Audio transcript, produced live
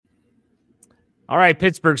All right,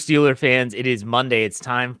 Pittsburgh Steelers fans, it is Monday. It's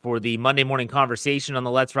time for the Monday morning conversation on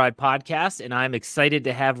the Let's Ride podcast, and I'm excited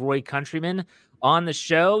to have Roy Countryman on the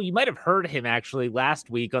show. You might have heard him actually last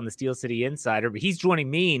week on the Steel City Insider, but he's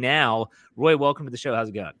joining me now. Roy, welcome to the show. How's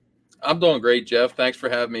it going? I'm doing great, Jeff. Thanks for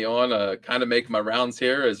having me on. Kind of making my rounds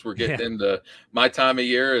here as we're getting into my time of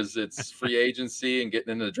year as it's free agency and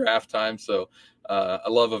getting into the draft time. So I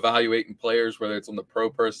love evaluating players, whether it's on the pro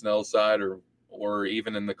personnel side or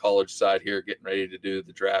even in the college side here, getting ready to do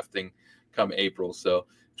the drafting come April. So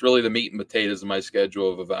it's really the meat and potatoes of my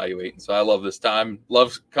schedule of evaluating. So I love this time.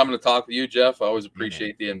 Love coming to talk with you, Jeff. I always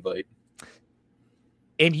appreciate the invite.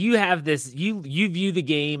 And you have this, you view the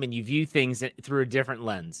game and you view things through a different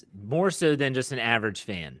lens, more so than just an average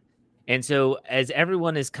fan. And so as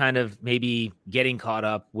everyone is kind of maybe getting caught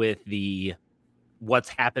up with what's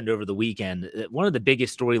happened over the weekend, one of the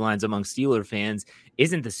biggest storylines among Steeler fans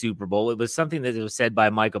isn't the Super Bowl. It was something that was said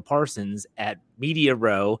by Micah Parsons at Media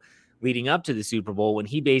Row leading up to the Super Bowl when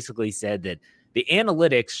he basically said that the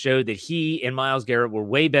analytics showed that he and Myles Garrett were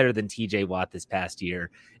way better than TJ Watt this past year,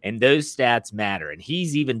 and those stats matter. And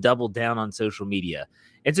he's even doubled down on social media.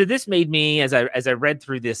 And so this made me, as I read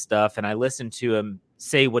through this stuff and I listened to him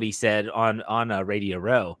say what he said on Radio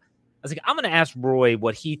Row, I was like, I'm going to ask Roy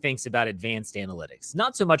what he thinks about advanced analytics.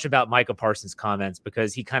 Not so much about Micah Parsons' comments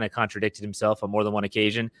because he kind of contradicted himself on more than one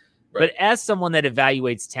occasion. Right. But as someone that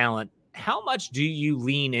evaluates talent, how much do you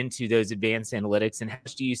lean into those advanced analytics, and how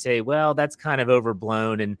much do you say, well, that's kind of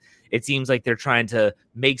overblown and it seems like they're trying to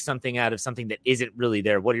make something out of something that isn't really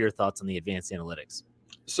there? What are your thoughts on the advanced analytics?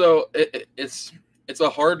 So it's a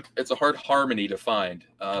hard harmony to find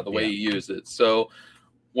the way you use it. So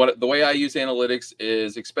the way I use analytics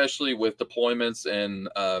is, especially with deployments and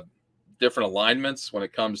different alignments when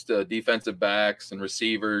it comes to defensive backs and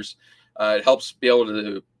receivers, it helps be able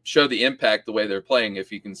to show the impact the way they're playing.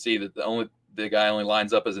 If you can see that the guy only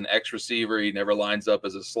lines up as an X receiver, he never lines up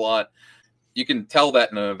as a slot, you can tell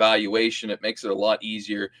that in an evaluation. It makes it a lot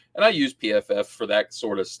easier. And I use PFF for that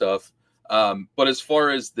sort of stuff. But as far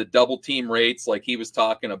as the double team rates, like he was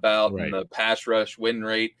talking about, right, and the pass rush win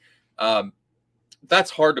rate, that's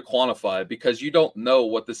hard to quantify because you don't know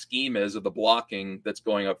what the scheme is of the blocking that's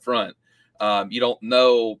going up front. You don't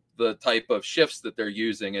know the type of shifts that they're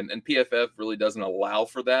using, and PFF really doesn't allow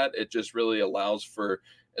for that. It just really allows for,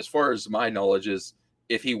 as far as my knowledge is,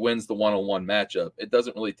 if he wins the one-on-one matchup. It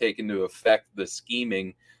doesn't really take into effect the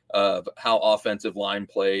scheming of how offensive line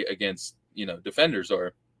play against, defenders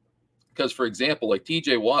are. Because, for example, like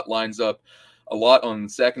TJ Watt lines up a lot on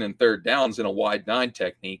second and third downs in a wide 9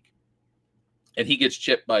 technique, and he gets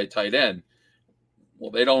chipped by a tight end.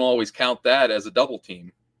 Well, they don't always count that as a double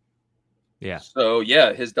team. Yeah. So,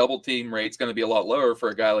 yeah, his double team rate's going to be a lot lower for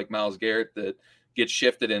a guy like Myles Garrett that gets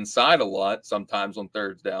shifted inside a lot, sometimes on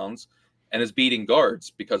third downs, and is beating guards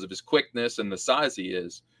because of his quickness and the size he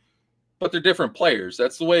is. But they're different players.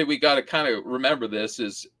 That's the way we got to kind of remember this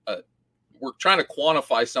is we're trying to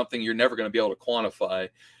quantify something you're never going to be able to quantify.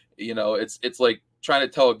 It's like trying to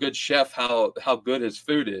tell a good chef how good his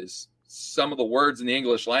food is. Some of the words in the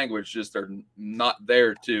English language just are not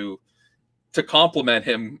there to compliment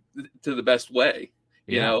him to the best way,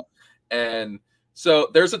 you know? And so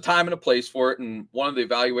there's a time and a place for it. And one of the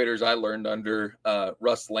evaluators I learned under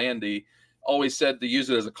Russ Landy always said to use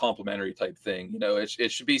it as a complimentary type thing.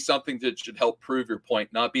 It should be something that should help prove your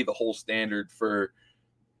point, not be the whole standard for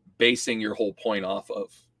basing your whole point off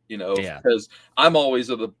of, because I'm always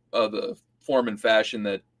of the form and fashion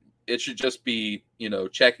that it should just be,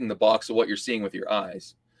 checking the box of what you're seeing with your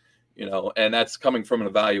eyes. And that's coming from an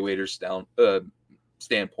evaluator's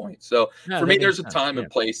standpoint. So for me, there's a time and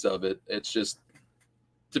place of it. It's just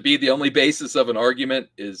to be the only basis of an argument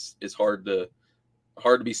is hard to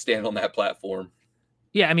be stand on that platform.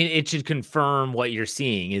 Yeah. I mean, it should confirm what you're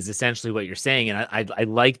seeing is essentially what you're saying. And I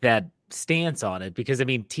like that stance on it because, I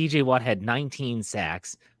mean, TJ Watt had 19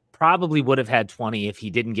 sacks, probably would have had 20 if he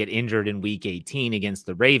didn't get injured in week 18 against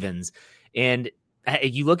the Ravens. And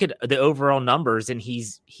you look at the overall numbers, and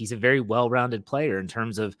he's a very well-rounded player in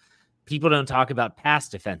terms of people don't talk about pass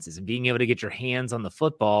defenses and being able to get your hands on the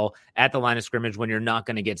football at the line of scrimmage when you're not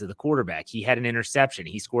going to get to the quarterback. He had an interception.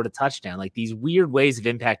 He scored a touchdown, like these weird ways of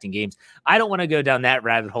impacting games. I don't want to go down that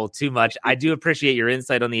rabbit hole too much. I do appreciate your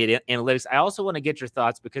insight on the analytics. I also want to get your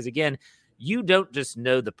thoughts because, again, you don't just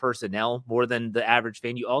know the personnel more than the average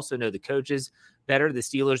fan. You also know the coaches better. The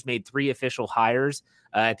Steelers made 3 official hires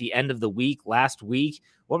at the end of the week last week.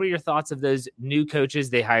 What were your thoughts of those new coaches?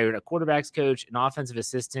 They hired a quarterback's coach, an offensive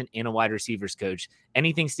assistant, and a wide receivers coach.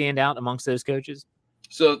 Anything stand out amongst those coaches?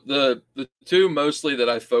 So the two mostly that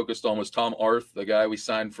I focused on was Tom Arth, the guy we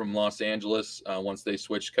signed from Los Angeles once they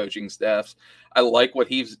switched coaching staffs. I like what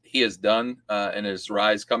he has done in his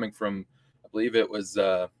rise coming from, I believe it was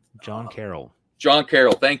John Carroll. John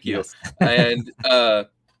Carroll, thank you. Yes. And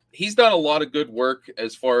he's done a lot of good work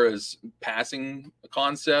as far as passing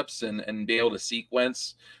concepts and be able to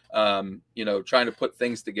sequence, trying to put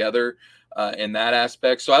things together in that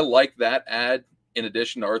aspect. So I like that add in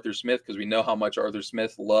addition to Arthur Smith, because we know how much Arthur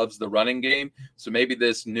Smith loves the running game. So maybe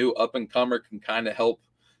this new up and comer can kind of help,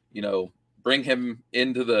 bring him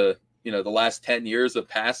into the last 10 years of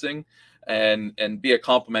passing and be a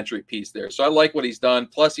complimentary piece there. So I like what he's done.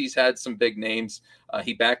 Plus he's had some big names.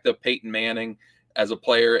 He backed up Peyton Manning as a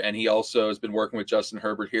player, and he also has been working with Justin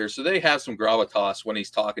Herbert here. So they have some gravitas when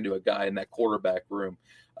he's talking to a guy in that quarterback room.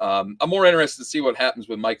 I'm more interested to see what happens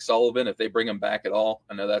with Mike Sullivan, if they bring him back at all.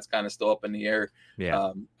 I know that's kind of still up in the air.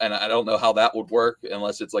 Yeah. And I don't know how that would work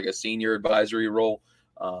unless it's like a senior advisory role.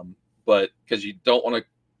 But because you don't want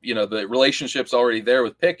to, the relationship's already there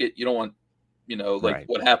with Pickett. You don't want, Right.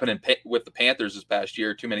 what happened with the Panthers this past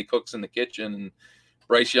year, too many cooks in the kitchen, and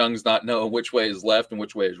Bryce Young's not knowing which way is left and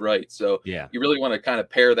which way is right. So yeah, you really want to kind of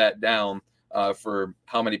pare that down for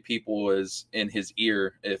how many people is in his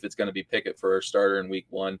ear if it's going to be Pickett for our starter in week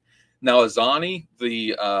 1. Now, Azani,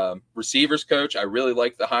 the receivers coach, I really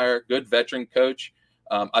like the hire. Good veteran coach.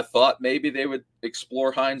 I thought maybe they would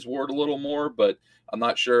explore Hines Ward a little more, but I'm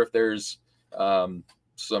not sure if there's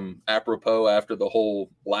some apropos after the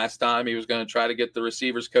whole last time he was going to try to get the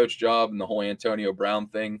receivers coach job and the whole Antonio Brown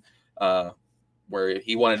thing where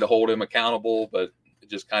he wanted to hold him accountable, but it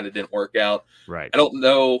just kind of didn't work out. Right. I don't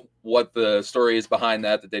know what the story is behind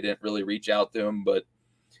that they didn't really reach out to him, but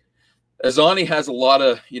Azani has a lot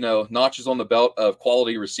of, notches on the belt of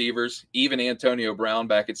quality receivers, even Antonio Brown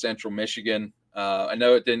back at Central Michigan. I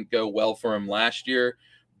know it didn't go well for him last year,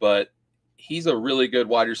 but he's a really good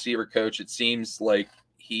wide receiver coach. It seems like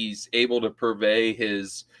he's able to purvey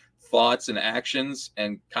his thoughts and actions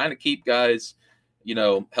and kind of keep guys,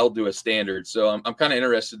 held to a standard. So I'm kind of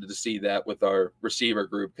interested to see that with our receiver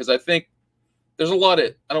group, because I think there's a lot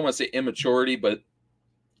of, I don't want to say immaturity, but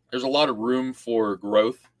there's a lot of room for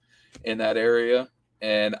growth in that area.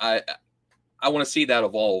 And I want to see that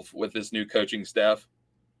evolve with this new coaching staff,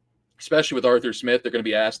 especially with Arthur Smith. They're going to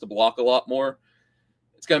be asked to block a lot more.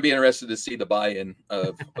 It's going to be interesting to see the buy-in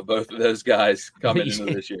of both of those guys coming into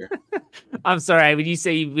this year. I'm sorry. When you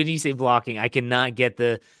say blocking, I cannot get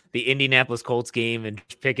the Indianapolis Colts game and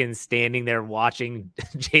Pickens standing there watching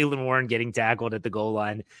Jaylen Warren getting tackled at the goal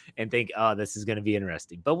line and think, oh, this is going to be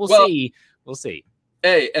interesting. But we'll see. We'll see.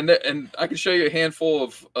 Hey, and I can show you a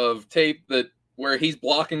handful of tape where he's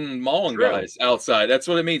blocking mauling guys outside. That's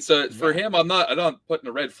what I mean. So for him, I'm not putting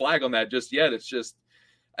a red flag on that just yet. It's just,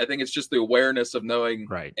 I think it's just the awareness of knowing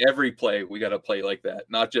every play we got to play like that,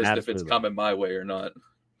 not just if it's coming my way or not.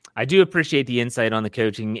 I do appreciate the insight on the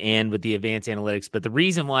coaching and with the advanced analytics, but the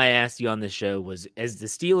reason why I asked you on this show was as the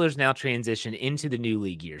Steelers now transition into the new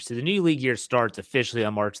league year. So the new league year starts officially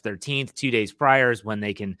on March 13th, 2 days prior is when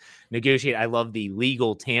they can negotiate. I love the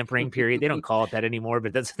legal tampering period. They don't call it that anymore,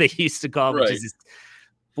 but that's what they used to call it, which is just,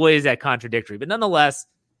 boy, is that contradictory. But nonetheless,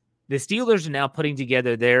 the Steelers are now putting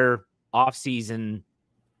together their offseason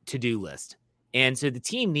to-do list. And so the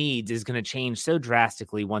team needs is going to change so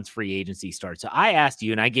drastically once free agency starts. So I asked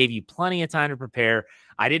you, and I gave you plenty of time to prepare.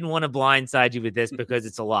 I didn't want to blindside you with this because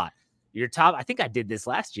it's a lot. Your top, I think I did this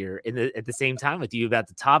last year at the same time with you about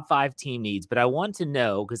the top 5 team needs, but I want to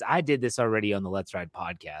know, because I did this already on the Let's Ride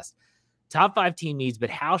podcast, top 5 team needs, but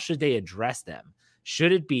how should they address them?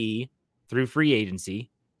 Should it be through free agency?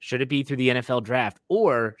 Should it be through the NFL draft?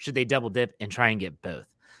 Or should they double dip and try and get both?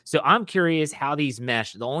 So I'm curious how these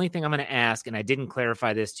mesh. The only thing I'm going to ask, and I didn't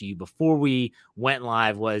clarify this to you before we went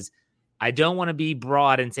live, was I don't want to be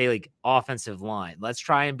broad and say like offensive line. Let's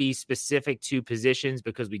try and be specific to positions,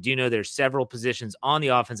 because we do know there's several positions on the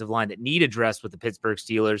offensive line that need addressed with the Pittsburgh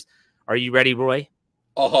Steelers. Are you ready, Roy?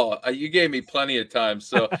 Oh, you gave me plenty of time,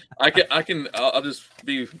 so I'll just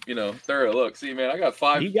be, thorough. Look, see, man, I got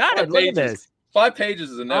 5. You got 5 it. Look pages. at this. 5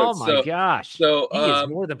 pages of notes. Oh my gosh! So he is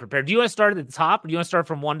more than prepared. Do you want to start at the top, or do you want to start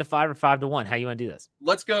from 1 to 5 or 5 to 1? How you want to do this?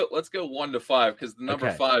 Let's go 1 to 5, because the number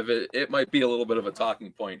 5 it might be a little bit of a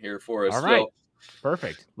talking point here for us. All right,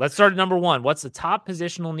 perfect. Let's start at number 1. What's the top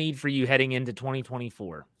positional need for you heading into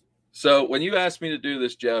 2024? So when you asked me to do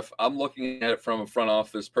this, Jeff, I'm looking at it from a front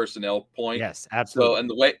office personnel point. Yes, absolutely.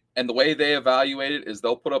 So and the way they evaluate it is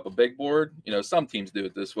they'll put up a big board. Some teams do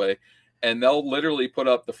it this way. And they'll literally put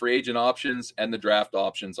up the free agent options and the draft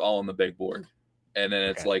options all on the big board. And then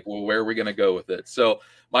it's like, well, where are we going to go with it? So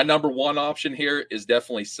my number one option here is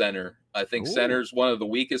definitely center. I think center is one of the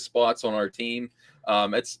weakest spots on our team.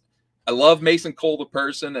 I love Mason Cole the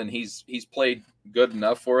person, and he's played good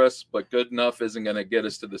enough for us, but good enough isn't going to get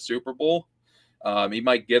us to the Super Bowl. He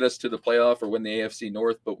might get us to the playoff or win the AFC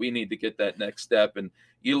North, but we need to get that next step. And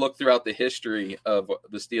you look throughout the history of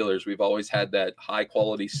the Steelers, we've always had that high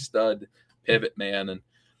quality stud pivot man.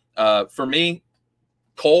 And for me,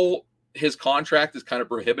 Cole, his contract is kind of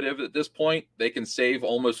prohibitive at this point. They can save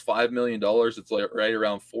almost $5 million. It's like right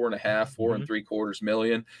around 4.75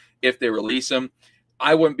 million if they release him.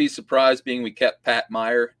 I wouldn't be surprised, being we kept Pat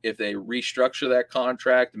Meyer, if they restructure that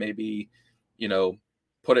contract, maybe,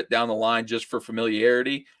 put it down the line just for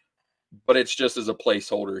familiarity, but it's just as a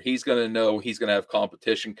placeholder. He's going to know he's going to have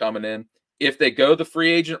competition coming in. If they go the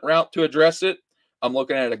free agent route to address it, I'm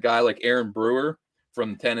looking at a guy like Aaron Brewer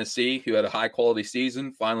from Tennessee, who had a high-quality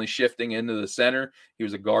season, finally shifting into the center. He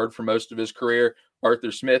was a guard for most of his career.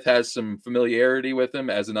 Arthur Smith has some familiarity with him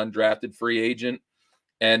as an undrafted free agent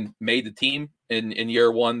and made the team in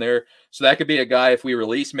year one there. So that could be a guy, if we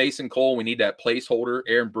release Mason Cole, we need that placeholder.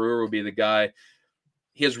 Aaron Brewer would be the guy.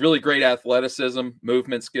 He has really great athleticism,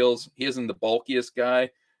 movement skills. He isn't the bulkiest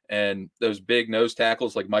guy, and those big nose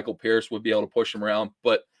tackles like Michael Pierce would be able to push him around.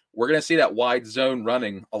 But we're going to see that wide zone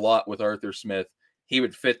running a lot with Arthur Smith. He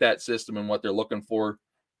would fit that system and what they're looking for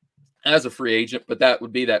as a free agent, but that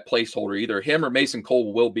would be that placeholder. Either him or Mason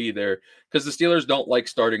Cole will be there, because the Steelers don't like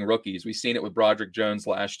starting rookies. We've seen it with Broderick Jones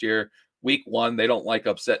last year. Week one, they don't like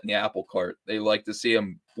upsetting the apple cart. They like to see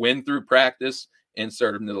him win through practice,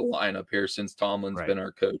 insert him to the lineup here since Tomlin's been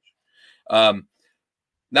our coach.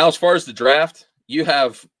 Now, as far as the draft,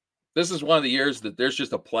 this is one of the years that there's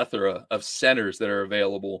just a plethora of centers that are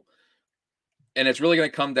available. And it's really going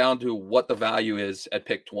to come down to what the value is at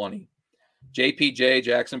pick 20. JPJ,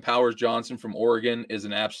 Jackson Powers Johnson from Oregon, is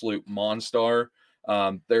an absolute monster.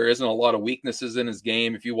 There isn't a lot of weaknesses in his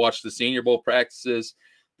game. If you watch the Senior Bowl practices,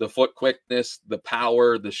 the foot quickness, the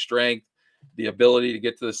power, the strength, the ability to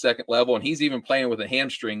get to the second level, and he's even playing with a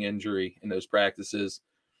hamstring injury in those practices.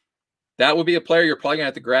 That would be a player you're probably going to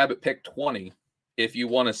have to grab at pick 20 if you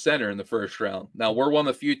want a center in the first round. Now, we're one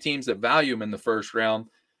of the few teams that value him in the first round,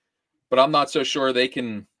 but I'm not so sure they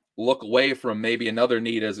can look away from maybe another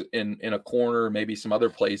need as in a corner, maybe some other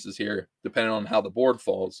places here, depending on how the board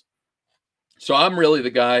falls. So I'm really the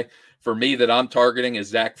guy, for me, that I'm targeting is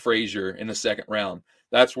Zach Frazier in the second round.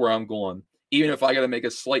 That's where I'm going. Even if I got to make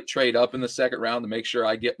a slight trade up in the second round to make sure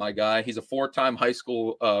I get my guy. He's a 4-time high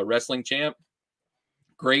school wrestling champ.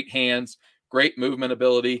 Great hands, great movement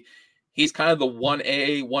ability. He's kind of the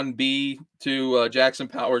 1A, 1B to Jackson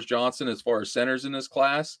Powers Johnson as far as centers in this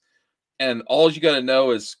class. And all you got to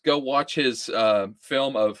know is go watch his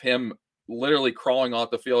film of him literally crawling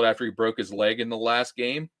off the field after he broke his leg in the last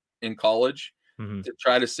game in college to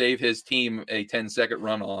try to save his team a 10-second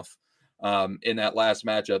runoff in that last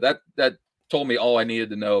matchup. That told me all I needed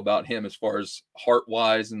to know about him as far as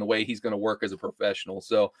heart-wise and the way he's going to work as a professional.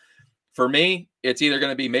 So for me, it's either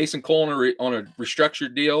going to be Mason Cole on a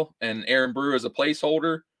restructured deal and Aaron Brewer as a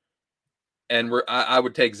placeholder, and I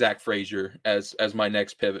would take Zach Frazier as my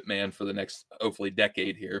next pivot man for the next, hopefully,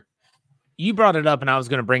 decade here. You brought it up, and I was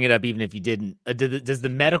going to bring it up even if you didn't. Does the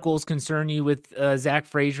medicals concern you with Zach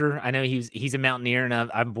Frazier? I know he's a Mountaineer, and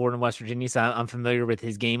I'm born in West Virginia, so I'm familiar with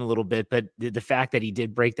his game a little bit. But the fact that he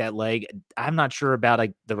did break that leg, I'm not sure about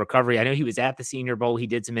the recovery. I know he was at the Senior Bowl. He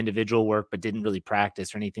did some individual work, but didn't really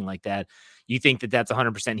practice or anything like that. You think that that's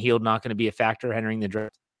 100% healed, not going to be a factor entering the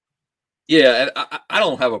draft? Yeah, and I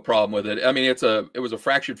don't have a problem with it. I mean, it was a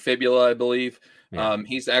fractured fibula, I believe. Yeah.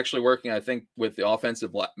 He's actually working, I think, with the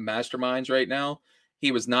offensive masterminds right now.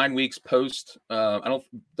 He was 9 weeks post. I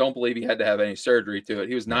don't believe he had to have any surgery to it.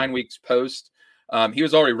 He was 9 weeks post. He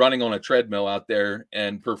was already running on a treadmill out there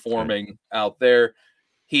and performing out there.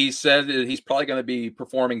 He said that he's probably going to be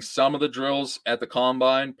performing some of the drills at the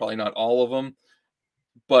combine, probably not all of them.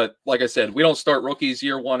 But like I said, we don't start rookies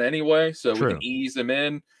year one anyway, so we can ease them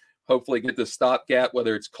in. Hopefully get the stopgap,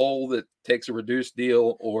 whether it's Cole that takes a reduced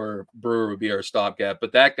deal or Brewer would be our stopgap.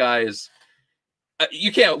 But that guy is – you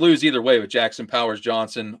can't lose either way with Jackson Powers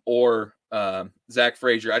Johnson or Zach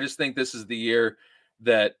Frazier. I just think this is the year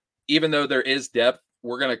that even though there is depth,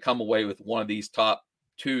 we're going to come away with one of these top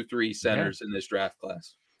 2-3 centers in this draft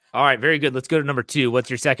class. All right, very good. Let's go to number 2. What's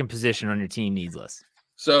your second position on your team needs list?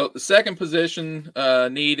 So the second position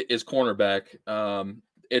need is cornerback.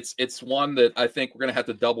 It's one that I think we're going to have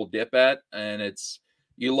to double dip at, and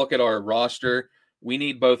you look at our roster, we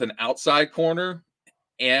need both an outside corner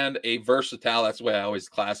and a versatile. That's the way I always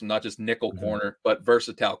class them, not just nickel corner, but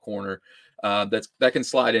versatile corner. that can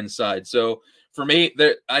slide inside. So for me,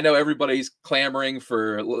 I know everybody's clamoring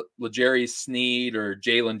for L'Jarius Sneed or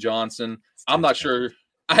Jalen Johnson. I'm not sure.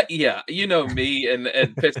 Yeah, you know me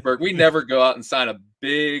and Pittsburgh, we never go out and sign a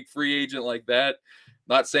big free agent like that.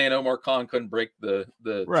 Not saying Omar Khan couldn't break the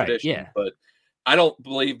tradition, but I don't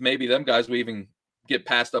believe maybe them guys will even get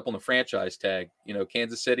passed up on the franchise tag. You know,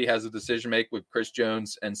 Kansas City has a decision to make with Chris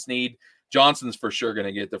Jones and Sneed. Johnson's for sure going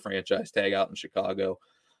to get the franchise tag out in Chicago.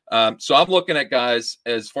 So I'm looking at guys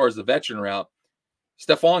as far as the veteran route.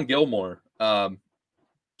 Stephon Gilmore.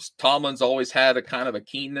 Tomlin's always had a kind of a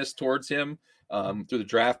keenness towards him through the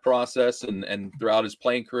draft process and throughout his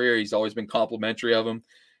playing career. He's always been complimentary of him.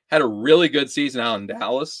 Had a really good season out in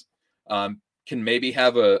Dallas. Can maybe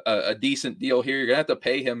have a decent deal here. You're going to have to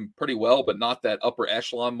pay him pretty well, but not that upper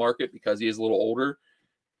echelon market because he is a little older.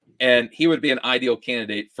 And he would be an ideal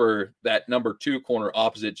candidate for that number 2 corner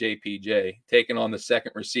opposite JPJ, taking on the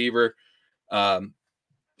second receiver.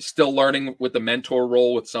 Still learning with the mentor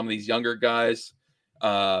role with some of these younger guys.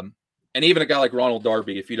 And even a guy like Ronald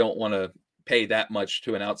Darby, if you don't want to pay that much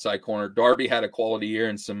to an outside corner. Darby had a quality year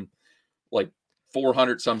and some like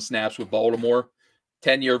 400 some snaps with Baltimore.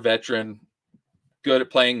 10-year veteran, good at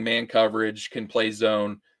playing man coverage, can play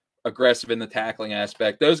zone, aggressive in the tackling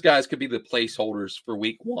aspect. Those guys could be the placeholders for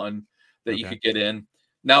week 1 that you could get in.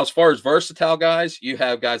 Now, as far as versatile guys, you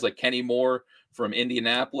have guys like Kenny Moore from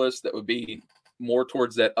Indianapolis that would be more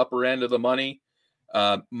towards that upper end of the money.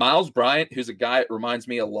 Miles Bryant, who's a guy that reminds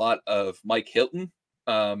me a lot of Mike Hilton.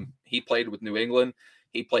 He played with New England.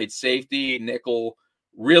 He played safety, nickel,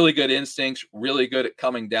 really good instincts, really good at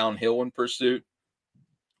coming downhill in pursuit.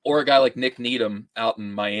 Or a guy like Nick Needham out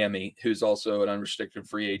in Miami, who's also an unrestricted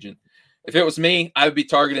free agent. If it was me, I would be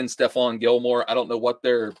targeting Stephon Gilmore. I don't know what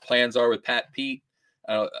their plans are with Pat Pete.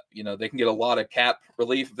 They can get a lot of cap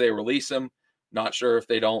relief if they release him. Not sure if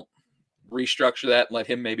they don't restructure that and let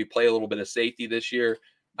him maybe play a little bit of safety this year.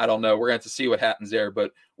 I don't know. We're going to have to see what happens there,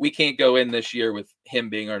 but we can't go in this year with him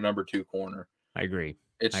being our number 2 corner. I agree.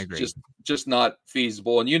 It's just not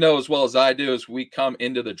feasible. And you know as well as I do, as we come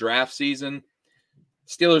into the draft season,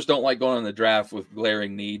 Steelers don't like going on the draft with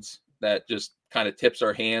glaring needs. That just kind of tips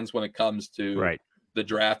our hands when it comes to the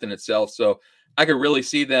draft in itself. So I could really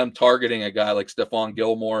see them targeting a guy like Stephon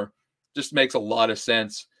Gilmore. Just makes a lot of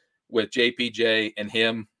sense with JPJ and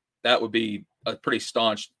him. That would be a pretty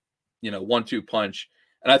staunch, 1-2 punch.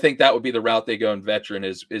 And I think that would be the route they go in veteran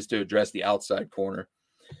is to address the outside corner.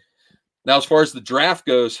 Now, as far as the draft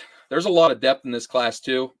goes, there's a lot of depth in this class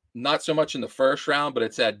too. Not so much in the first round, but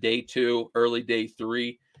it's at day 2, early day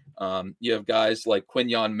 3. You have guys like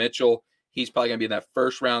Quinyon Mitchell. He's probably going to be in that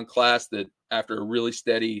first round class that after a really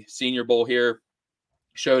steady Senior Bowl here,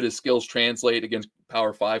 showed his skills translate against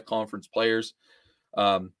Power 5 conference players.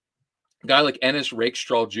 A guy like Ennis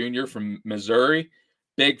Rakestraw Jr. from Missouri,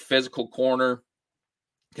 big physical corner,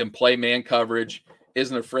 can play man coverage,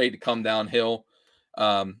 isn't afraid to come downhill.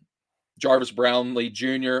 Jarvis Brownlee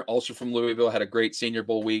Jr., also from Louisville, had a great Senior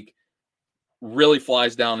Bowl week. Really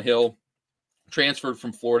flies downhill. Transferred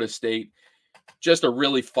from Florida State. Just a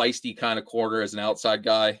really feisty kind of corner as an outside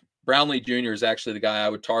guy. Brownlee Jr. is actually the guy I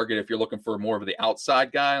would target if you're looking for more of the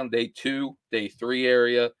outside guy on day 2, day 3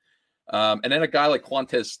 area. And then a guy like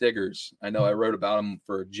Quantez Stiggers. I know I wrote about him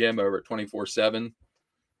for Jim over at 24/7.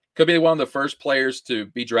 Could be one of the first players to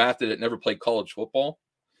be drafted that never played college football.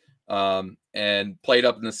 And played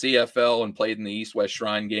up in the CFL and played in the East-West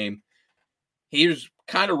Shrine game. He was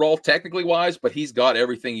kind of raw technically wise, but he's got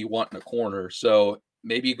everything you want in a corner. So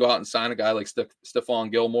maybe you go out and sign a guy like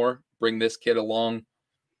Stephon Gilmore, bring this kid along,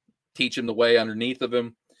 teach him the way underneath of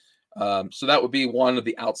him. So that would be one of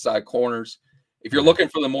the outside corners. If you're looking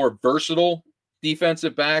for the more versatile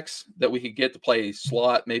defensive backs that we could get to play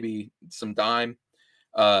slot, maybe some dime,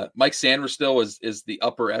 Mike Sanderstill is the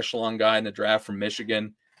upper echelon guy in the draft from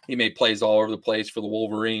Michigan. He made plays all over the place for the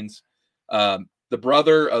Wolverines. The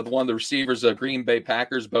brother of one of the receivers of Green Bay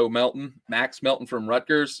Packers, Max Melton from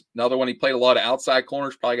Rutgers. Another one, he played a lot of outside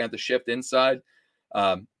corners, probably going to have to shift inside.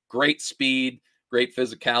 Great speed, great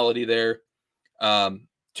physicality there.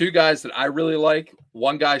 2 guys that I really like.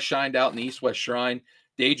 One guy shined out in the East-West Shrine,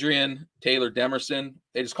 Dadrian Taylor Demerson.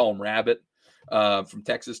 They just call him Rabbit from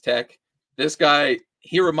Texas Tech. This guy,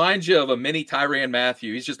 he reminds you of a mini Tyrann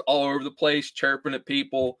Mathieu. He's just all over the place, chirping at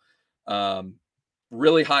people.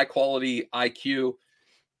 Really high quality IQ.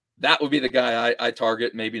 That would be the guy I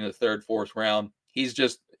target maybe in the 3rd, 4th round.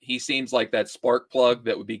 He seems like that spark plug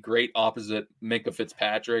that would be great opposite Minkah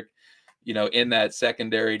Fitzpatrick, in that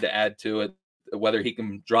secondary to add to it. Whether he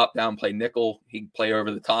can drop down, play nickel, he can play over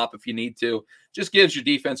the top if you need to. Just gives your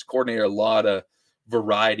defense coordinator a lot of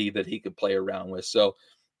variety that he could play around with. So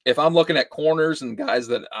if I'm looking at corners and guys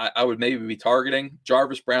that I would maybe be targeting,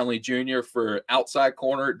 Jarvis Brownlee Jr. for outside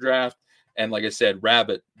corner draft. And like I said,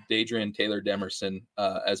 Rabbit, Dadrian Taylor Demerson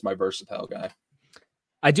as my versatile guy.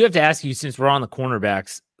 I do have to ask you, since we're on the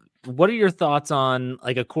cornerbacks, what are your thoughts on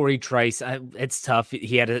like a Corey Trice? It's tough.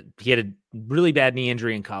 He had a really bad knee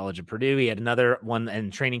injury in college at Purdue. He had another one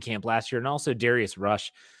in training camp last year, and also Darius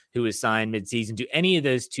Rush, who was signed midseason. Do any of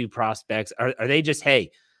those two prospects are they just,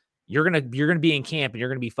 hey, you're gonna be in camp and you're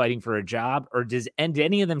gonna be fighting for a job, or did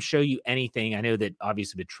any of them show you anything? I know that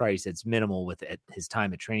obviously with Trice, it's minimal with his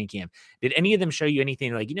time at training camp. Did any of them show you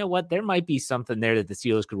anything like, you know what, there might be something there that the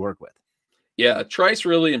Steelers could work with? Yeah, Trice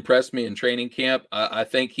really impressed me in training camp. I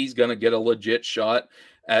think he's going to get a legit shot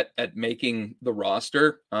at making the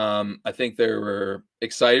roster. I think they were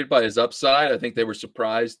excited by his upside. I think they were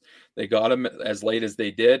surprised they got him as late as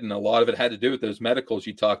they did, and a lot of it had to do with those medicals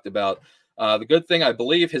you talked about. The good thing, I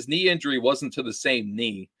believe, his knee injury wasn't to the same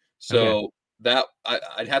knee, so Okay. that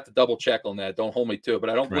I'd have to double check on that. Don't hold me to it, but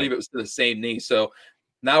I don't believe it was to the same knee. So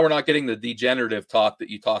now we're not getting the degenerative talk that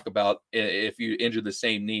you talk about if you injure the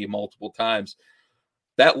same knee multiple times.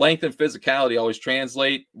 That length and physicality always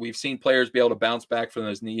translate. We've seen players be able to bounce back from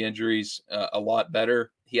those knee injuries a lot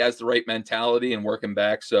better. He has the right mentality and working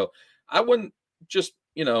back. So I wouldn't just,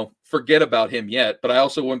 forget about him yet, but I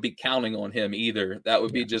also wouldn't be counting on him either. That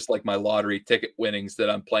would be just like my lottery ticket winnings that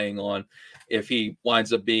I'm playing on if he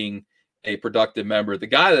winds up being a productive member. The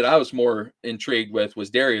guy that I was more intrigued with was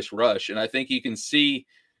Darius Rush, and I think you can see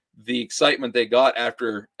the excitement they got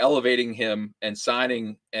after elevating him and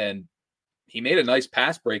signing, and he made a nice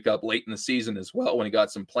pass breakup late in the season as well when he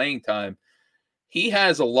got some playing time. He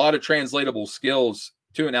has a lot of translatable skills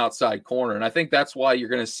to an outside corner, and I think that's why you're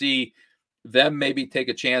going to see them maybe take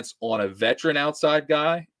a chance on a veteran outside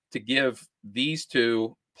guy to give these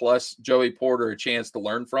two plus Joey Porter a chance to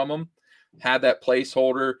learn from him, have that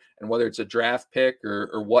placeholder, and whether it's a draft pick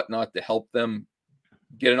or whatnot to help them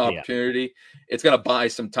get an opportunity, it's going to buy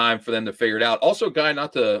some time for them to figure it out. Also, a guy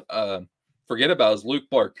not to forget about is Luke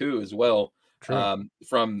Barku as well.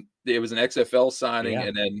 It was an XFL signing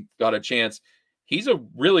and then got a chance. He's a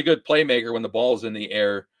really good playmaker when the ball's in the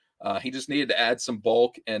air. He just needed to add some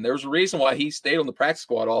bulk, and there was a reason why he stayed on the practice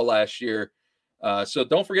squad all last year. So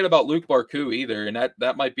don't forget about Luke Barku either, and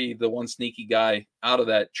that might be the one sneaky guy out of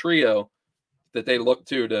that trio that they look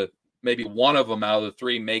to maybe one of them out of the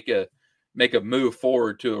three make a move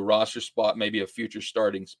forward to a roster spot, maybe a future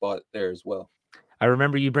starting spot there as well. I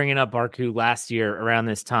remember you bringing up Barku last year around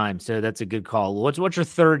this time, so that's a good call. What's your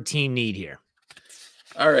third team need here?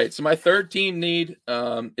 All right, so my third team need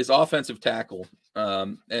is offensive tackle.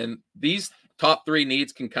 And these top three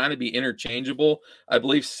needs can kind of be interchangeable. I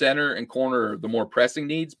believe center and corner are the more pressing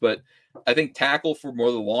needs, but I think tackle for more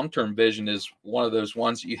of the long-term vision is one of those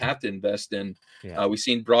ones that you have to invest in. We've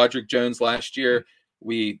seen Broderick Jones last year.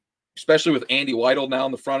 Especially with Andy Weidel now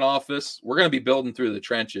in the front office, we're going to be building through the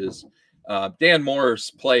trenches. Dan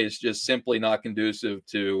Moore's play is just simply not conducive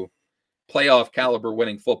to playoff caliber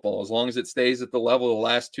winning football. As long as it stays at the level of the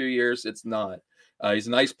last 2 years, it's not. He's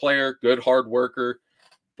a nice player, good hard worker,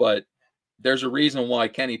 but there's a reason why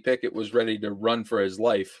Kenny Pickett was ready to run for his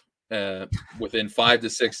life within 5 to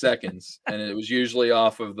 6 seconds, and it was usually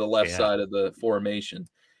off of the left side of the formation.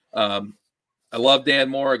 I love Dan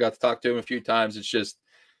Moore. I got to talk to him a few times. It's just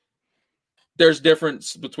there's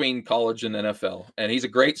difference between college and NFL, and he's a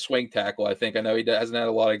great swing tackle. I know he hasn't had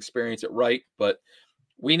a lot of experience at right, but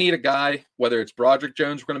we need a guy, whether it's Broderick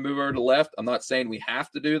Jones, we're going to move over to left. I'm not saying we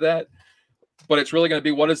have to do that, but it's really going to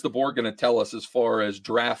be what is the board going to tell us as far as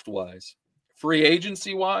draft-wise. Free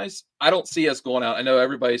agency-wise, I don't see us going out. I know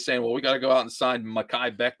everybody's saying, well, we got to go out and sign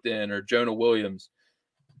Mekhi Becton or Jonah Williams.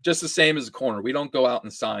 Just the same as a corner. We don't go out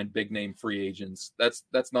and sign big-name free agents. That's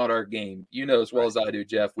not our game. You know as well as I do,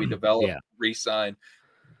 Jeff. We develop, re-sign.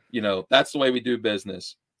 That's the way we do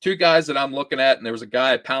business. Two guys that I'm looking at, and there was a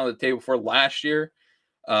guy I pounded the table for last year,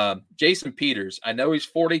 Jason Peters. I know he's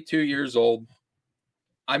 42 years old.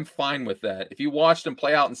 I'm fine with that. If you watched him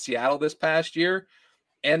play out in Seattle this past year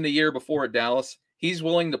and the year before at Dallas, he's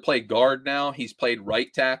willing to play guard now. He's played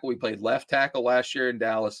right tackle. He played left tackle last year in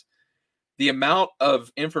Dallas. The amount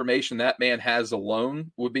of information that man has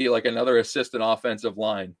alone would be like another assistant offensive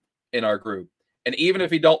line in our group. And even if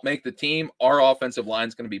he don't make the team, our offensive line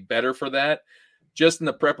is going to be better for that, just in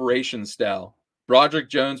the preparation style. Broderick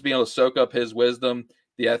Jones being able to soak up his wisdom,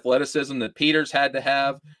 the athleticism that Peters had to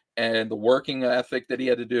have, and the working ethic that he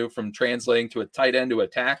had to do from translating to a tight end to a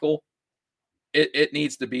tackle, it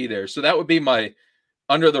needs to be there. So that would be my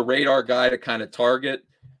under-the-radar guy to kind of target.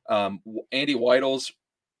 Andy Weidel's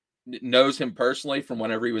knows him personally from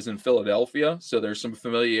whenever he was in Philadelphia. So there's some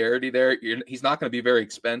familiarity there. He's not going to be very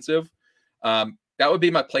expensive. That would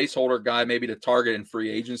be my placeholder guy, maybe to target in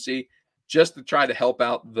free agency, just to try to help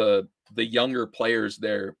out the younger players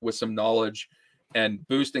there with some knowledge and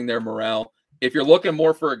boosting their morale. If you're looking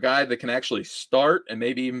more for a guy that can actually start and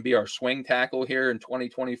maybe even be our swing tackle here in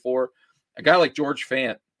 2024, a guy like George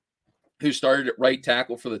Fant, who started at right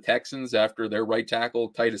tackle for the Texans after their right tackle,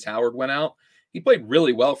 Titus Howard, went out. He played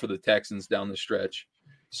really well for the Texans down the stretch.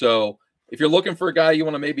 So if you're looking for a guy you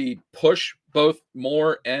want to maybe push both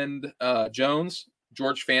Moore and Jones,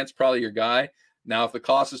 George Fant's probably your guy. Now, if the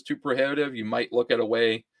cost is too prohibitive, you might look at a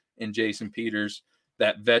way in Jason Peters,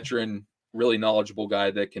 that veteran, really knowledgeable guy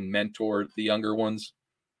that can mentor the younger ones.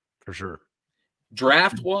 For sure.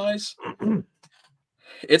 Draft-wise,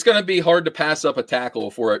 it's going to be hard to pass up a tackle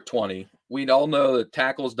if we're at 20. We all know that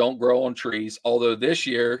tackles don't grow on trees, although this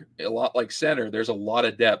year, a lot like center, there's a lot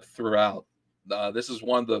of depth throughout. This is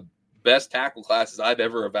one of the best tackle classes I've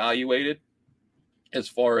ever evaluated as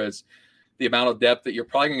far as the amount of depth that you're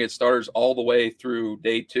probably going to get starters all the way through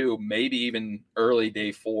day 2, maybe even early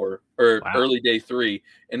day 4 or early day 3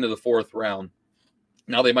 into the 4th round.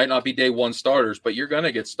 Now, they might not be day 1 starters, but you're going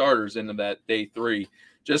to get starters into that day 3,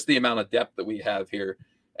 just the amount of depth that we have here.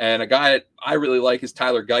 And a guy that I really like is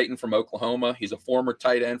Tyler Guyton from Oklahoma. He's a former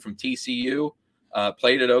tight end from TCU,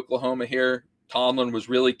 played at Oklahoma here. Tomlin was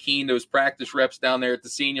really keen to his practice reps down there at the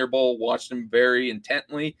Senior Bowl, watched him very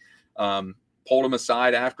intently, pulled him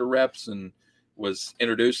aside after reps and was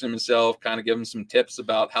introducing himself, kind of giving some tips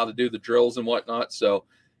about how to do the drills and whatnot. So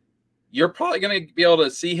you're probably going to be able to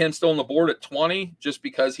see him still on the board at 20 just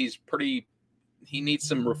because he needs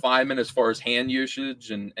some refinement as far as hand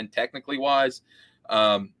usage and technically wise.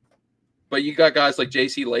 But you got guys like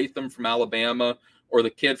J.C. Latham from Alabama or the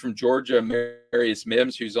kid from Georgia, Marius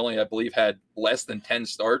Mims, who's only, I believe, had less than 10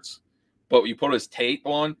 starts. But you put his tape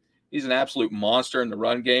on, he's an absolute monster in the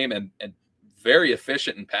run game and very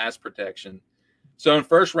efficient in pass protection. So in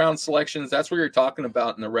first-round selections, that's what you're talking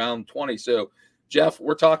about in the round 20. So, Jeff,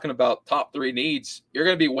 we're talking about top 3 needs. You're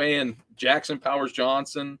going to be weighing Jackson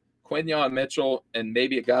Powers-Johnson, Quinyon Mitchell, and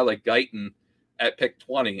maybe a guy like Guyton at pick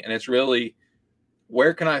 20. And it's really,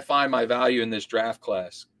 where can I find my value in this draft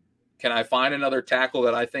class? Can I find another tackle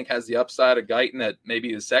that I think has the upside of Guyton at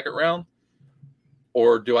maybe the 2nd round?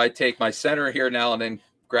 Or do I take my center here now and then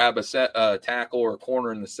grab a tackle or a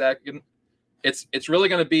corner in the 2nd? It's really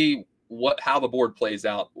going to be how the board plays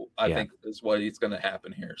out, I think, is what is going to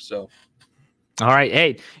happen here. So, all right.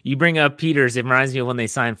 Hey, you bring up Peters. It reminds me of when they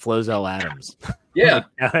signed Flozell Adams. Yeah.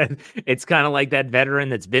 It's kind of like that veteran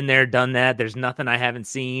that's been there, done that. There's nothing I haven't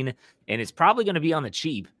seen. And it's probably going to be on the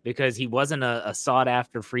cheap because he wasn't a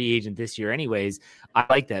sought-after free agent this year anyways. I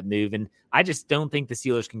like that move. And I just don't think the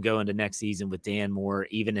Steelers can go into next season with Dan Moore,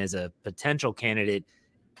 even as a potential candidate.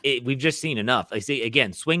 We've just seen enough. I say,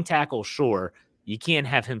 again, swing tackle, sure. You can't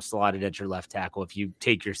have him slotted at your left tackle if you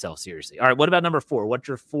take yourself seriously. All right, what about number 4? What's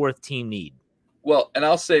your 4th team need? Well, and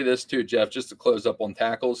I'll say this too, Jeff, just to close up on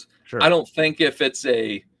tackles. Sure. I don't think if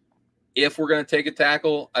we're going to take a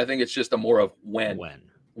tackle, I think it's just a more of when.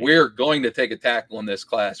 We're going to take a tackle in this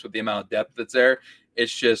class with the amount of depth that's there.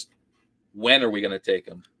 It's just, when are we going to take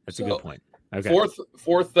them? That's a good point. Okay.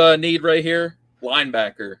 Fourth need right here,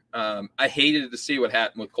 linebacker. I hated to see what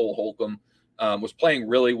happened with Cole Holcomb. Was playing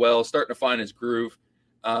really well, starting to find his groove.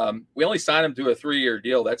 We only signed him to a 3-year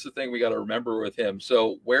deal. That's the thing we got to remember with him.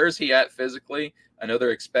 So where is he at physically? I know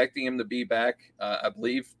they're expecting him to be back, I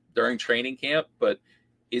believe, during training camp, but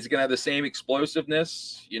is he going to have the same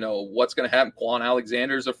explosiveness? You know, what's going to happen? Quan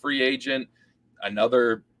Alexander's a free agent,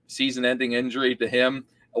 another season-ending injury to him.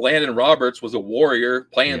 Landon Roberts was a warrior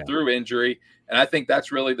playing through injury, and I think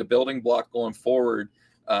that's really the building block going forward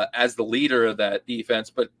as the leader of that defense.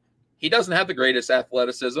 But he doesn't have the greatest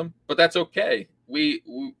athleticism, but that's okay. We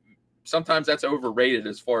sometimes that's overrated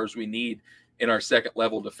as far as we need in our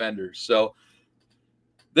second-level defenders. So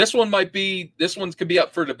this one could be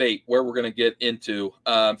up for debate where we're going to get into.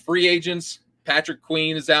 Free agents, Patrick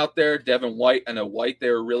Queen is out there. Devin White, I know White they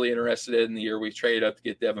were really interested in the year we traded up to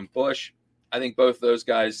get Devin Bush. I think both those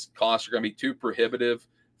guys' costs are going to be too prohibitive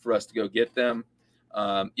for us to go get them.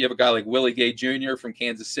 You have a guy like Willie Gay Jr. from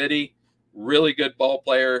Kansas City. Really good ball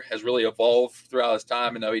player, has really evolved throughout his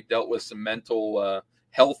time. I know he dealt with some mental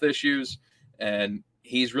health issues, and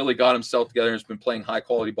he's really got himself together and has been playing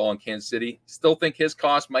high-quality ball in Kansas City. Still think his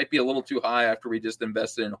cost might be a little too high after we just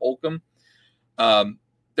invested in Holcomb.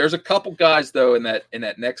 There's a couple guys, though, in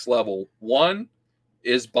that next level. One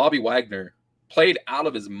is Bobby Wagner. Played out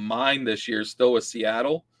of his mind this year still with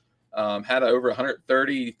Seattle. Had over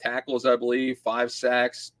 130 tackles, I believe, 5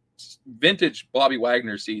 sacks, vintage Bobby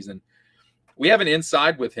Wagner season. We have an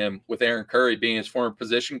inside with him, with Aaron Curry being his former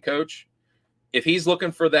position coach. If he's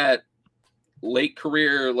looking for that late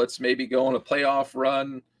career, let's maybe go on a playoff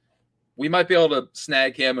run, we might be able to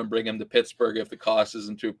snag him and bring him to Pittsburgh if the cost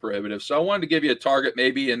isn't too prohibitive. So I wanted to give you a target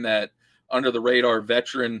maybe in that under the radar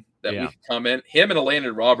veteran that we could come in. Him and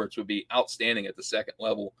Landon Roberts would be outstanding at the second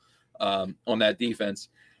level on that defense.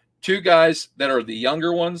 Two guys that are the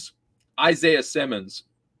younger ones, Isaiah Simmons.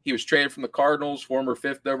 He was traded from the Cardinals, former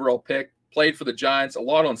 5th overall pick, played for the Giants a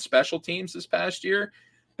lot on special teams this past year.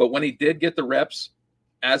 But when he did get the reps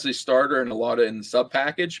as a starter and a lot in the sub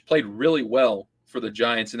package, played really well for the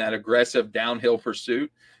Giants in that aggressive downhill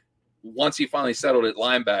pursuit. Once he finally settled at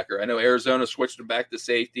linebacker, I know Arizona switched him back to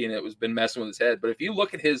safety and it was been messing with his head. But if you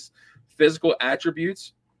look at his physical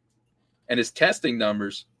attributes and his testing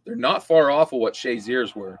numbers, they're not far off of what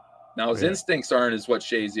Shazier's were. Now, his instincts aren't as what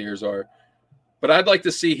Shazier's are, but I'd like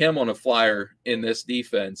to see him on a flyer in this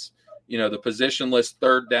defense. You know, the positionless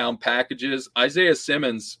third down packages. Isaiah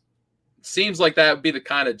Simmons seems like that would be the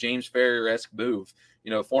kind of James Farrior-esque move.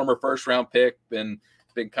 You know, former first-round pick, been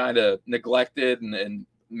kind of neglected and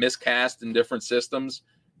miscast in different systems.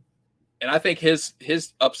 And I think his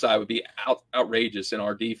upside would be outrageous in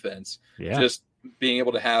our defense. Yeah. Just being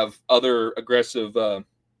able to have other aggressive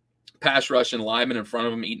pass rush and linemen in front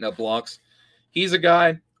of him eating up blocks. He's a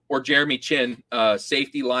guy. Or Jeremy Chin,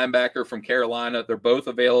 safety linebacker from Carolina. They're both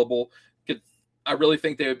available. I really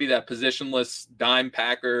think they would be that positionless dime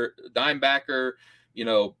backer, you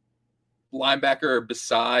know, linebacker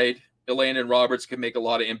beside Landon Roberts can make a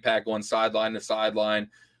lot of impact going sideline to sideline,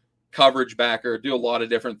 coverage backer, do a lot of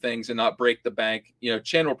different things and not break the bank. You know,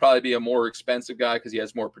 Chin will probably be a more expensive guy because he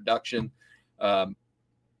has more production.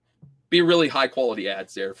 Be really high quality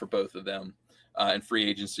ads there for both of them in free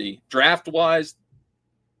agency. Draft wise,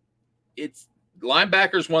 it's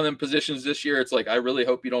linebackers one of them positions this year. It's like, I really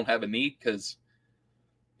hope you don't have a need because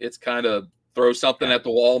it's kind of throw something at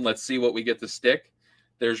the wall and let's see what we get to stick.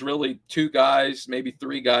 There's really 2 guys, maybe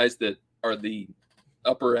 3 guys that are the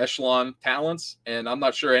upper echelon talents, and I'm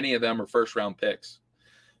not sure any of them are first round picks.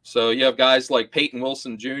 So you have guys like Peyton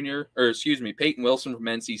Wilson from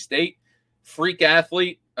NC State, freak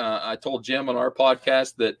athlete. I told Jim on our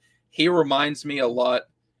podcast that he reminds me a lot,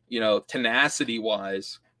 you know, tenacity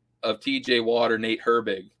wise, of TJ Watt or Nate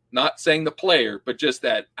Herbig. Not saying the player, but just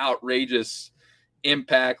that outrageous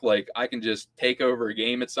impact, like I can just take over a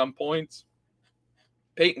game at some points.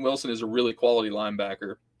 Peyton Wilson is a really quality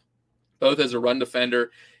linebacker, both as a run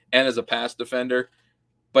defender and as a pass defender,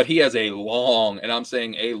 but he has a long, and I'm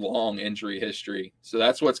saying a long injury history. So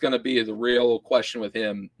that's what's going to be the real question with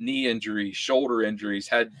him. Knee injuries, shoulder injuries.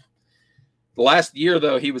 Had the last year,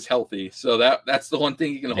 though, he was healthy. So that's the one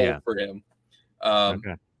thing you can hold for him.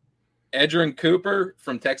 Edgerrin Cooper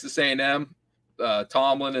from Texas A&M,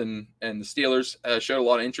 Tomlin and the Steelers showed a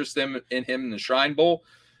lot of interest in him in the Shrine Bowl.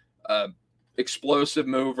 Explosive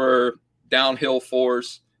mover, downhill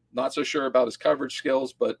force. Not so sure about his coverage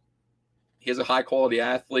skills, but he's a high-quality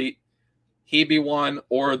athlete. He'd be one,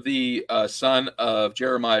 or the son of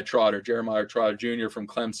Jeremiah Trotter. Jeremiah Trotter Jr. from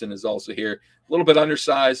Clemson is also here. A little bit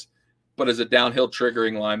undersized, but as a downhill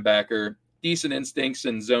triggering linebacker. Decent instincts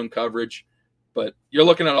in zone coverage. But you're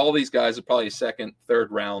looking at all these guys at probably second, third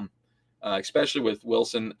round, especially with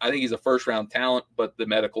Wilson. I think he's a first-round talent, but the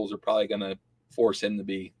medicals are probably going to force him to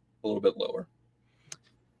be a little bit lower.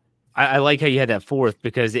 I like how you had that fourth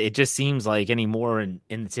because it just seems like anymore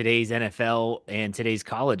in today's NFL and today's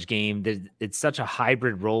college game that it's such a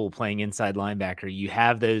hybrid role playing inside linebacker. You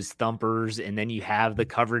have those thumpers and then you have the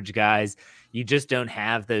coverage guys. You just don't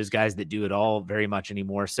have those guys that do it all very much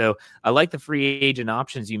anymore. So I like the free agent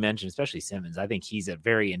options you mentioned, especially Simmons. I think he's a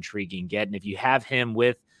very intriguing get. And if you have him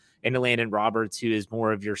with Landon Roberts, who is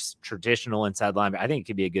more of your traditional inside linebacker, I think it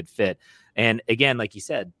could be a good fit. And again, like you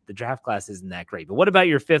said, the draft class isn't that great. But what about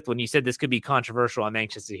your fifth one? You said this could be controversial. I'm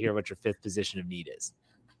anxious to hear what your fifth position of need is.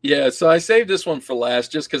 Yeah, so I saved this one for last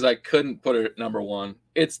just because I couldn't put it at number one.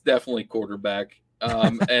 It's definitely quarterback.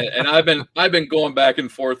 And I've been going back and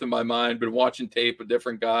forth in my mind, been watching tape of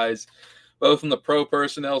different guys, both on the pro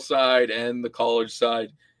personnel side and the college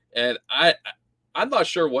side. And I'm not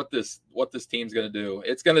sure what this team's going to do.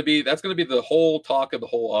 That's going to be the whole talk of the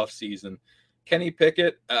whole offseason. Kenny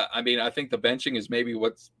Pickett, I think the benching is maybe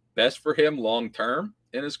what's best for him long term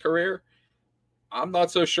in his career. I'm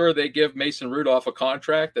not so sure they give Mason Rudolph a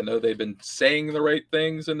contract. I know they've been saying the right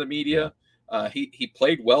things in the media. He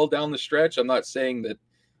played well down the stretch. I'm not saying that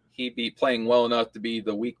he'd be playing well enough to be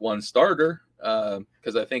the week one starter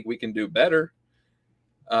because I think we can do better.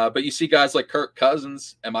 But you see guys like Kirk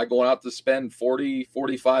Cousins. Am I going out to spend 40,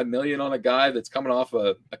 45 million on a guy that's coming off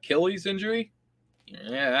a Achilles injury?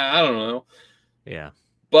 Yeah, I don't know. Yeah.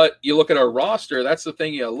 But you look at our roster, that's the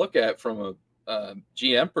thing you look at from a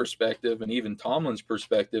GM perspective and even Tomlin's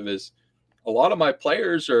perspective is a lot of my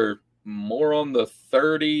players are more on the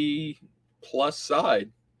 30-plus side,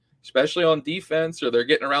 especially on defense, or they're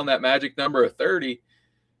getting around that magic number of 30.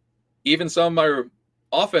 Even some of my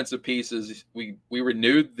offensive pieces, we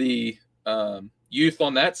renewed the youth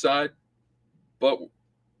on that side, but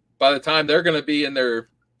by the time they're going to be in their,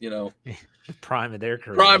 prime of their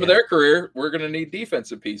career, we're going to need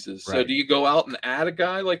defensive pieces. Right. So do you go out and add a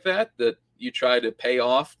guy like that you try to pay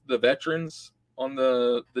off the veterans on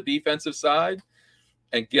the defensive side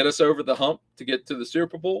and get us over the hump to get to the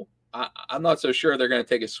Super Bowl? I'm not so sure they're going to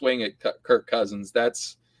take a swing at Kirk Cousins.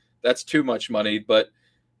 That's too much money. But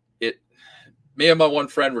me and my one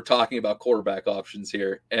friend were talking about quarterback options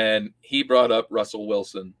here, and he brought up Russell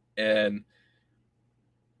Wilson. And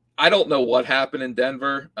I don't know what happened in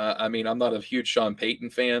Denver. I'm not a huge Sean Payton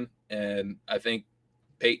fan, and I think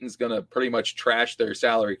Payton's going to pretty much trash their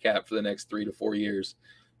salary cap for the next 3 to 4 years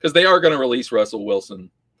because they are going to release Russell Wilson.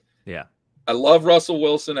 Yeah. I love Russell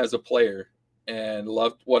Wilson as a player and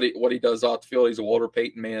loved what he does off the field. He's a Walter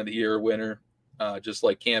Payton Man of the Year winner, just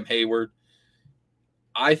like Cam Hayward.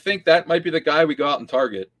 I think that might be the guy we go out and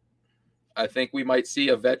target. I think we might see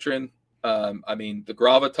a veteran. The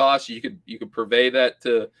gravitas, you could purvey that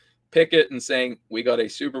to Pickett and saying we got a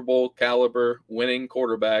Super Bowl caliber winning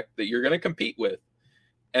quarterback that you're going to compete with.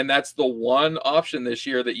 And that's the one option this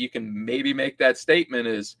year that you can maybe make that statement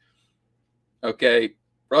is, okay,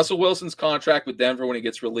 Russell Wilson's contract with Denver when he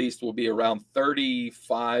gets released will be around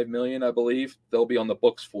 $35 million, I believe. They'll be on the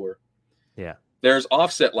books for. Yeah. There's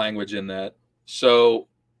offset language in that. So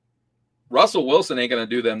Russell Wilson ain't going to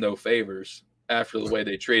do them no favors after the way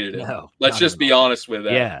they treated him. No, let's just be honest with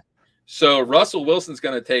that. Yeah. So Russell Wilson's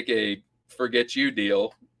going to take a forget you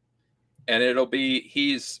deal, and it'll be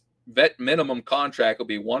he's vet minimum contract will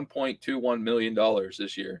be $1.21 million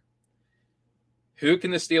this year. Who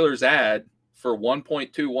can the Steelers add for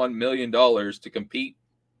 $1.21 million to compete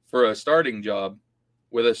for a starting job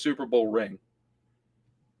with a Super Bowl ring?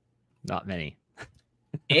 Not many.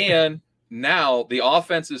 And now the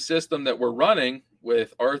offensive system that we're running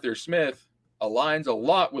with Arthur Smith aligns a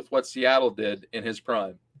lot with what Seattle did in his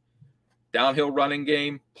prime. Downhill running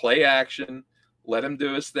game, play action, let him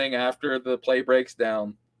do his thing after the play breaks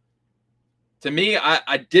down. To me,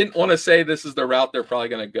 I didn't want to say this is the route they're probably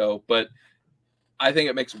going to go, but I think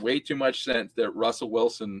it makes way too much sense that Russell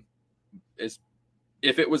Wilson is,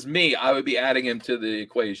 if it was me, I would be adding him to the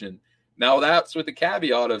equation. Now that's with the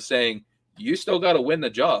caveat of saying you still got to win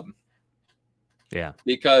the job. Yeah.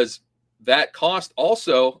 Because that cost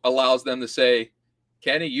also allows them to say,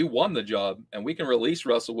 Kenny, you won the job, and we can release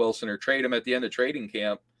Russell Wilson or trade him at the end of trading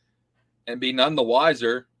camp and be none the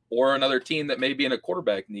wiser, or another team that may be in a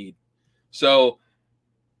quarterback need. So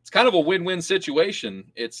it's kind of a win-win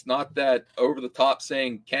situation. It's not that over the top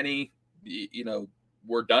saying, Kenny,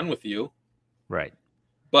 we're done with you. Right.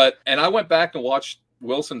 And I went back and watched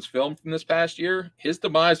Wilson's film from this past year. His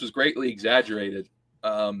demise was greatly exaggerated.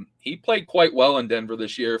 He played quite well in Denver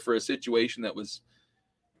this year for a situation that was,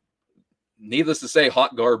 needless to say,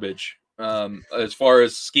 hot garbage as far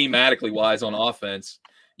as schematically wise on offense.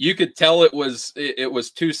 You could tell it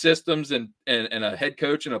was two systems and a head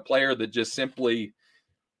coach and a player that just simply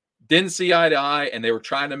didn't see eye to eye, and they were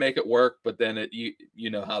trying to make it work. But then you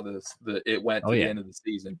know how it went to the end of the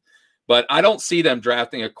season. But I don't see them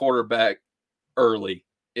drafting a quarterback early.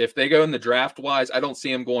 If they go in the draft wise, I don't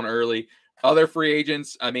see them going early. Other free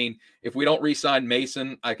agents, if we don't re-sign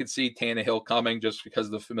Mason, I could see Tannehill coming just because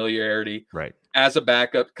of the familiarity. Right. As a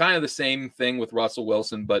backup, kind of the same thing with Russell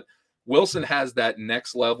Wilson, but Wilson has that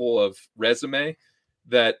next level of resume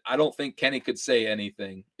that I don't think Kenny could say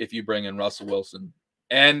anything if you bring in Russell Wilson.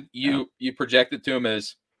 And you project it to him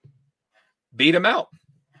as beat him out.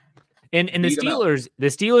 And the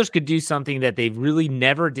Steelers could do something that they really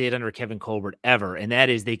never did under Kevin Colbert ever, and that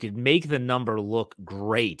is they could make the number look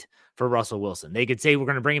great for Russell Wilson. They could say we're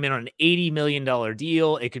going to bring him in on an $80 million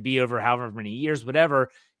deal. It could be over however many years, whatever.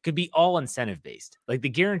 It could be all incentive based. Like the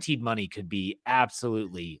guaranteed money could be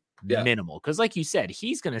absolutely minimal. Because like you said,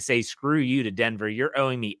 he's going to say, screw you to Denver. You're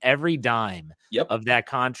owing me every dime of that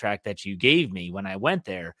contract that you gave me when I went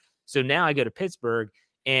there. So now I go to Pittsburgh.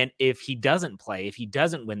 And if he doesn't play, if he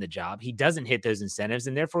doesn't win the job, he doesn't hit those incentives,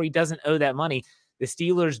 and therefore he doesn't owe that money. The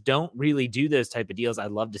Steelers don't really do those type of deals.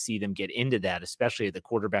 I'd love to see them get into that, especially at the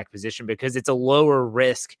quarterback position, because it's a lower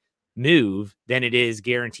risk move than it is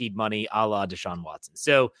guaranteed money a la Deshaun Watson.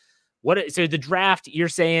 So So the draft, you're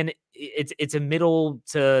saying it's a middle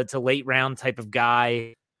to late round type of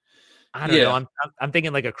guy. I don't know. Yeah. I'm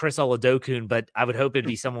thinking like a Chris Oladokun, but I would hope it'd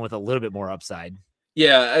be someone with a little bit more upside.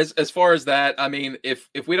 Yeah, as far as that, I mean, if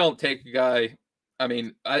we don't take a guy, I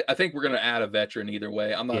mean, I think we're going to add a veteran either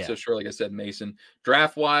way. I'm not so sure. Like I said, Mason,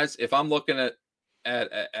 draft wise, if I'm looking at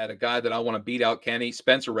a guy that I want to beat out Kenny,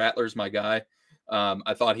 Spencer Rattler's my guy.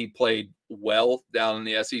 I thought he played well down in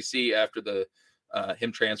the SEC after the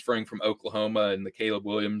him transferring from Oklahoma and the Caleb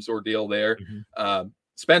Williams ordeal there.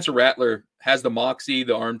 Spencer Rattler has the moxie,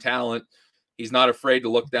 the arm talent. He's not afraid to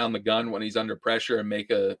look down the gun when he's under pressure and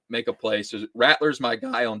make a play. So Rattler's my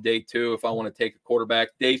guy on day 2 if I want to take a quarterback.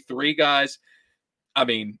 Day 3, guys, I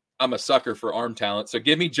mean, I'm a sucker for arm talent. So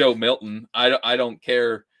give me Joe Milton. I don't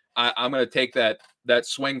care. I'm going to take that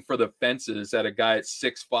swing for the fences at a guy at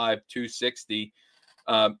 6'5", 260.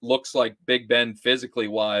 Looks like Big Ben physically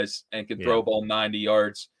wise and can throw a ball 90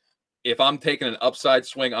 yards. If I'm taking an upside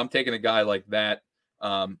swing, I'm taking a guy like that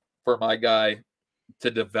for my guy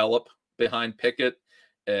to develop behind Pickett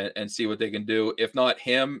and see what they can do. If not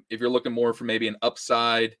him, if you're looking more for maybe an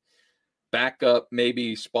upside backup,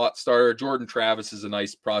 maybe spot starter, Jordan Travis is a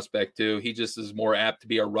nice prospect too. He just is more apt to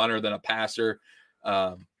be a runner than a passer.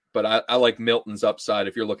 But I like Milton's upside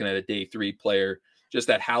if you're looking at a day 3 player, just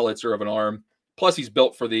that howitzer of an arm. Plus he's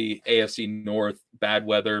built for the AFC North, bad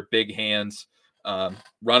weather, big hands,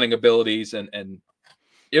 running abilities, and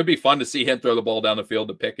it would be fun to see him throw the ball down the field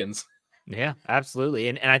to Pickens. Yeah, absolutely.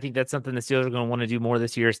 And I think that's something the Steelers are going to want to do more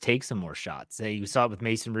this year is take some more shots. You saw it with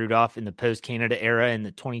Mason Rudolph in the post-Canada era in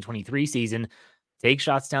the 2023 season. Take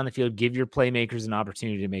shots down the field, give your playmakers an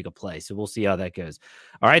opportunity to make a play. So we'll see how that goes.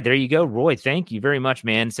 All right, there you go. Roy, thank you very much,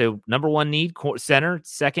 man. So number 1 need, center.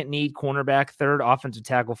 2nd need, cornerback. 3rd, offensive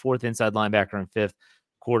tackle. 4th, inside linebacker. And 5th,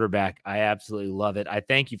 quarterback. I absolutely love it. I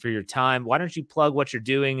thank you for your time. Why don't you plug what you're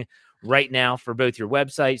doing right now for both your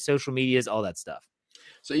website, social medias, all that stuff?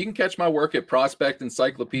 So you can catch my work at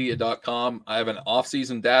prospectencyclopedia.com. I have an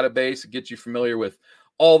off-season database that gets you familiar with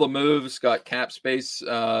all the moves. It's got cap space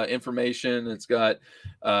information. It's got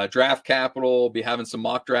draft capital. Be having some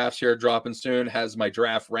mock drafts here dropping soon. Has my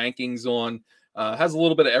draft rankings on. Has a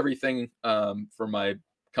little bit of everything for my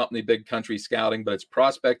company, Big Country Scouting, but it's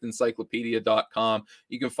prospectencyclopedia.com.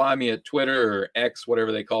 You can find me at Twitter or X,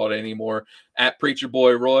 whatever they call it anymore, at Preacher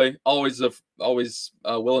Boy Roy. Always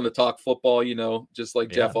willing to talk football, just like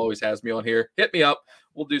Jeff always has me on here. Hit me up.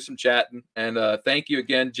 We'll do some chatting. And thank you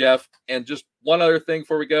again, Jeff. And just one other thing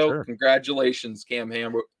before we go. Sure. Congratulations, Cam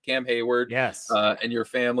Hayward. Yes. And your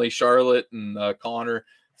family, Charlotte and Connor,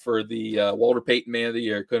 for the Walter Payton Man of the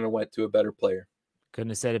Year. Couldn't have went to a better player.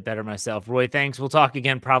 Couldn't have said it better myself. Roy, thanks. We'll talk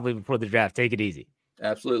again probably before the draft. Take it easy.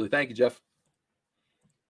 Absolutely. Thank you, Jeff.